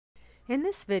In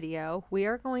this video, we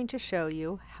are going to show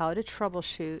you how to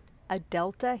troubleshoot a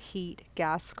Delta Heat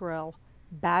gas grill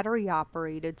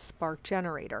battery-operated spark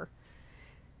generator.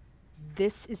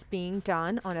 This is being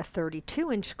done on a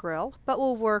 32-inch grill, but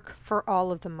will work for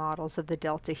all of the models of the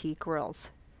Delta Heat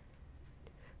grills.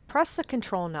 Press the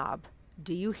control knob.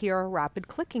 Do you hear a rapid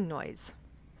clicking noise?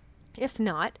 If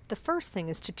not, the first thing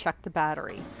is to check the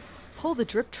battery. Pull the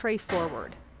drip tray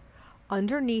forward.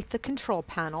 Underneath the control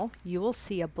panel, you will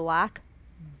see a black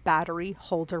battery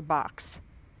holder box.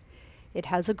 It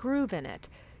has a groove in it.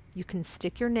 You can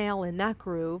stick your nail in that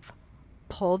groove,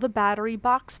 pull the battery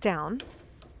box down,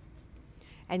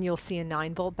 and you'll see a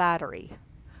 9-volt battery.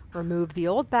 Remove the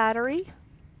old battery,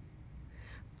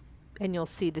 and you'll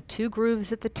see the 2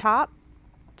 grooves at the top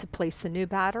to place the new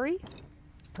battery.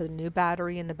 Put a new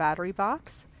battery in the battery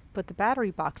box. Put the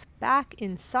battery box back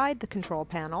inside the control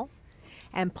panel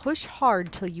and push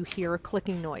hard till you hear a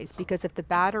clicking noise, because if the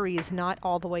battery is not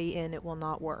all the way in, it will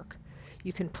not work.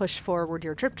 You can push forward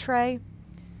your drip tray,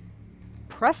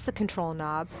 press the control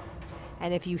knob,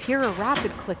 and if you hear a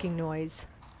rapid clicking noise,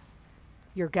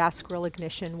 your gas grill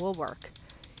ignition will work.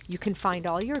 You can find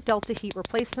all your Delta Heat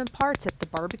replacement parts at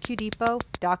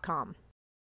thebarbecuedepot.com.